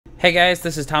Hey guys,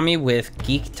 this is Tommy with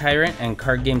Geek Tyrant and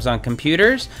Card Games on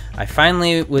Computers. I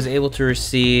finally was able to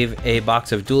receive a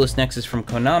box of Duelist Nexus from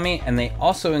Konami, and they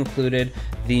also included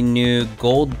the new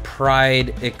Gold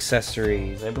Pride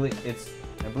accessories. I believe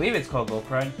it's called Gold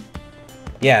Pride.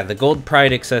 Yeah, the Gold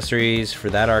Pride accessories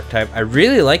for that archetype. I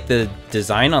really like the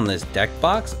design on this deck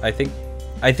box. I think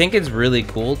it's really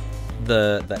cool.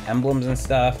 The emblems and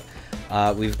stuff.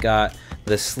 We've got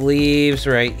the sleeves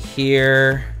right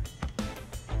here.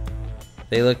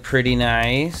 They look pretty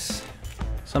nice.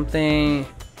 It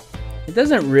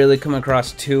doesn't really come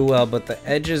across too well, but the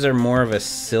edges are more of a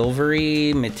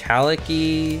silvery,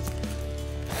 metallic-y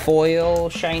foil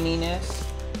shininess.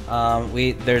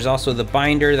 There's also the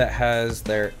binder that has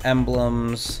their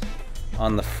emblems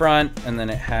on the front, and then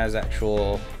it has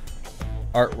actual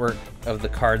artwork of the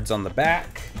cards on the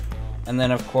back. And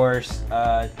then, of course,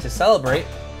 to celebrate,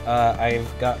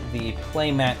 I've got the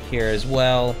playmat here as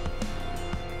well.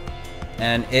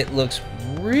 And it looks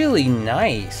really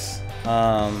nice.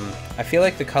 I feel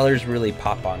like the colors really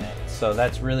pop on it, so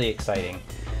that's really exciting.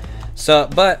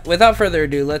 But without further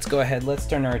ado, let's go ahead. Let's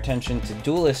turn our attention to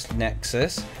Duelist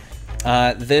Nexus.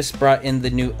 This brought in the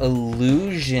new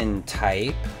Illusion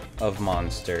type of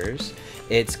monsters.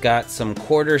 It's got some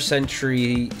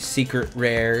quarter-century secret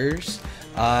rares,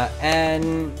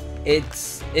 and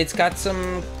it's got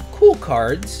some cool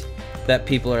cards that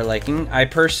people are liking. I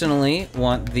personally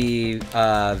want the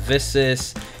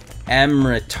Viscus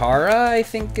Amritara, I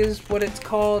think is what it's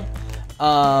called.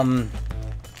 I'm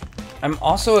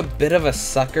also a bit of a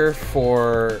sucker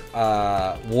for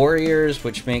warriors,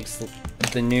 which makes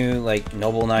the new like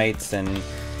Noble Knights and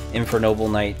Infernoble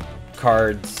Knight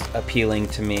cards appealing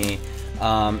to me.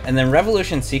 And then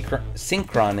Revolution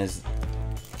Synchron is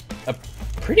a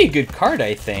pretty good card,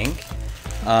 I think.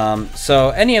 So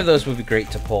any of those would be great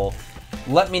to pull.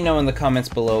 Let me know in the comments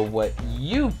below what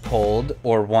you pulled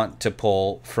or want to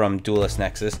pull from Duelist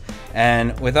Nexus.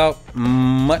 And without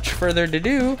much further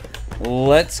ado,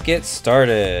 let's get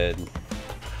started.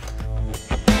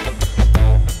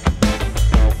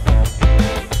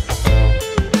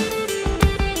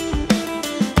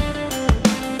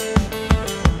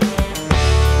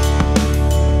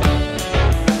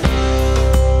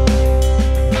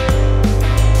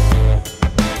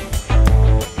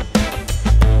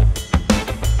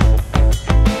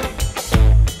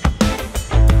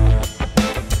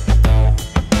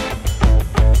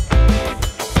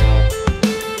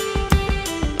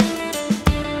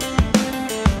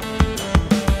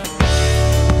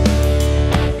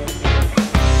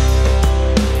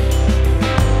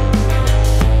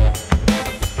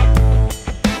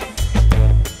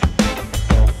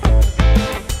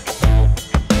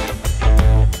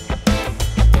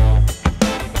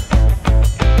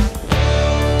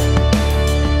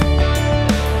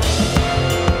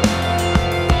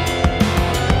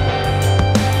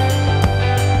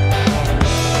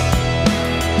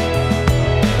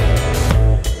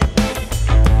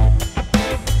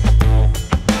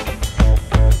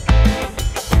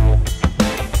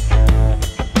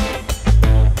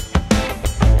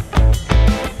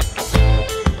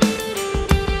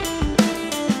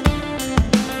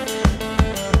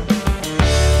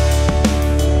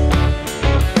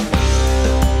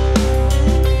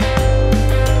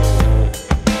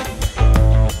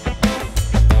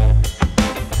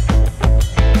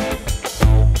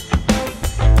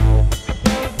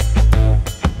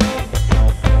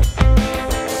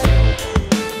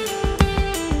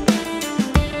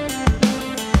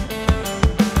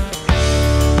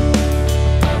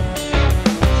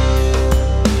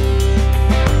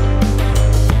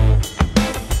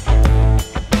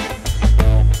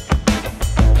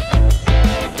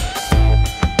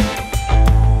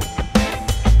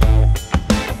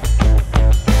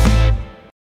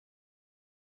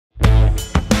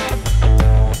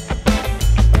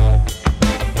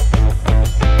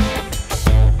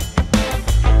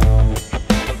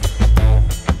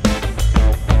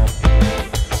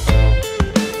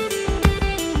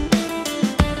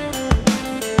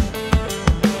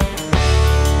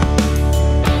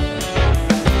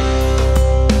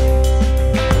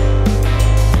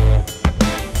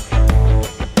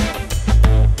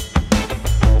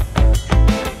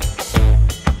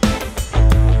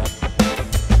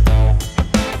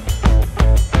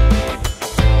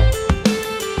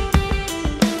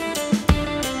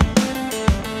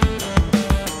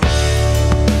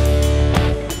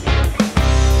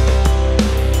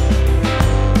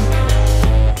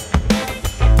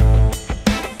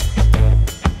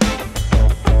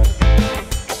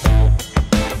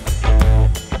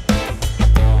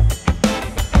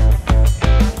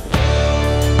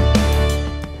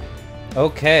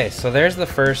 Okay, so there's the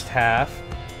first half.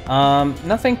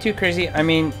 Nothing too crazy. I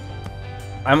mean,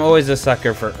 I'm always a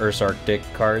sucker for Earth's Arctic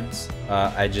cards.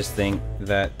 I just think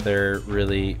that they're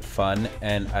really fun,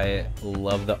 and I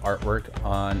love the artwork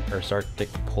on Earth's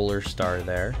Arctic Polar Star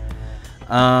there.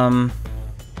 Other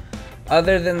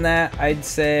than that, I'd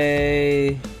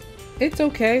say it's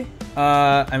okay.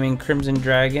 I mean, Crimson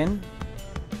Dragon,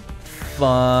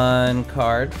 fun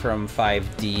card from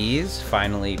 5Ds,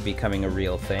 finally becoming a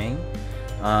real thing.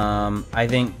 I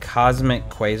think Cosmic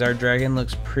Quasar Dragon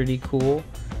looks pretty cool.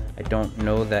 I don't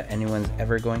know that anyone's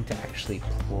ever going to actually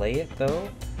play it though,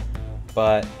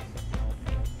 but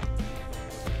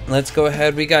let's go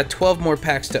ahead. We got 12 more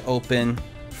packs to open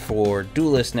for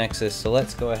Duelist Nexus, so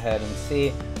let's go ahead and see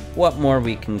what more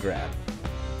we can grab.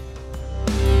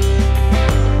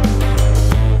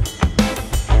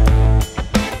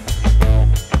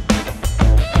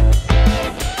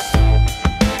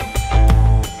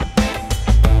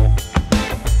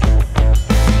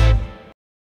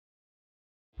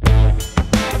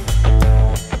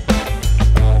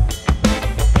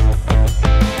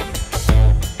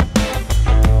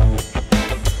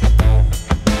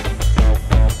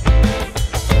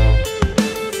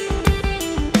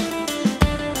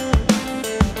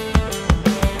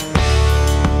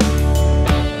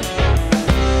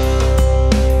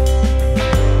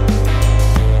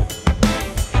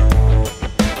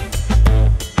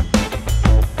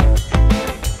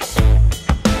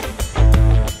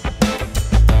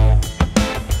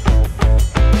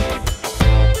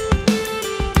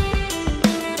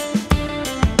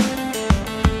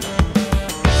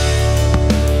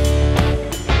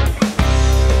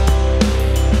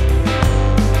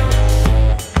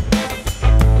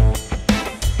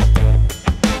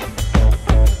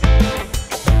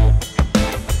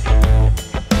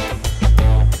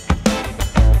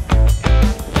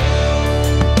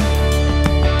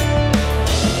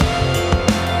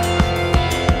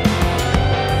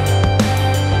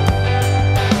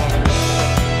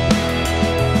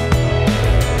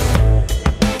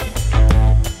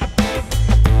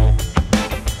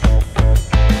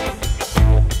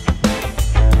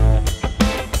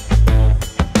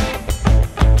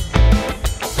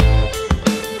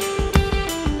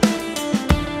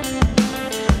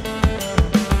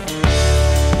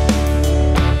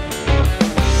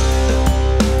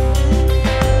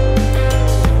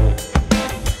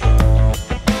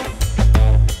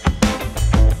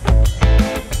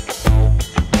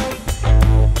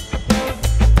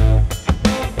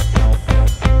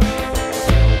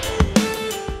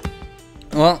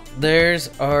 Well, there's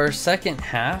our second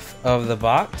half of the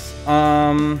box.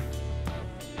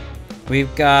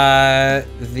 We've got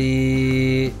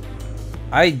the...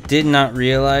 I did not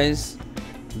realize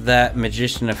that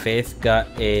Magician of Faith got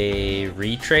a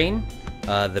retrain.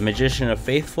 The Magician of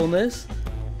Faithfulness.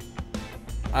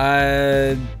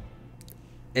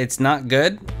 It's not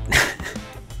good.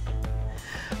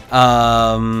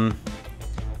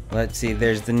 Let's see,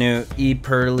 there's the new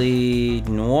E-Pearly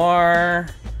Noir.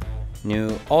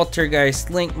 New Altergeist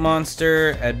Link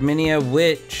Monster, Adminia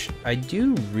Witch. I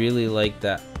do really like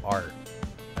that art.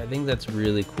 I think that's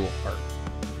really cool art.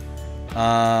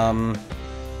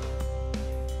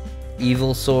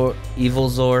 Evil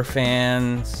Zor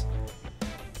fans.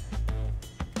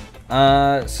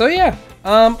 So yeah,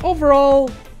 overall,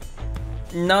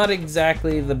 not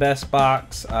exactly the best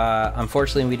box.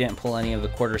 Unfortunately, we didn't pull any of the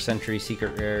quarter century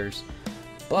secret rares,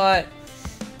 but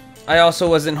I also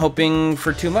wasn't hoping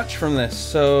for too much from this,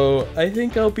 so I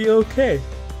think I'll be okay.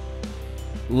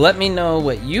 Let me know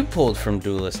what you pulled from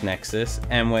Duelist Nexus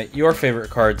and what your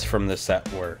favorite cards from the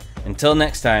set were. Until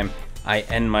next time, I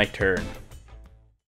end my turn.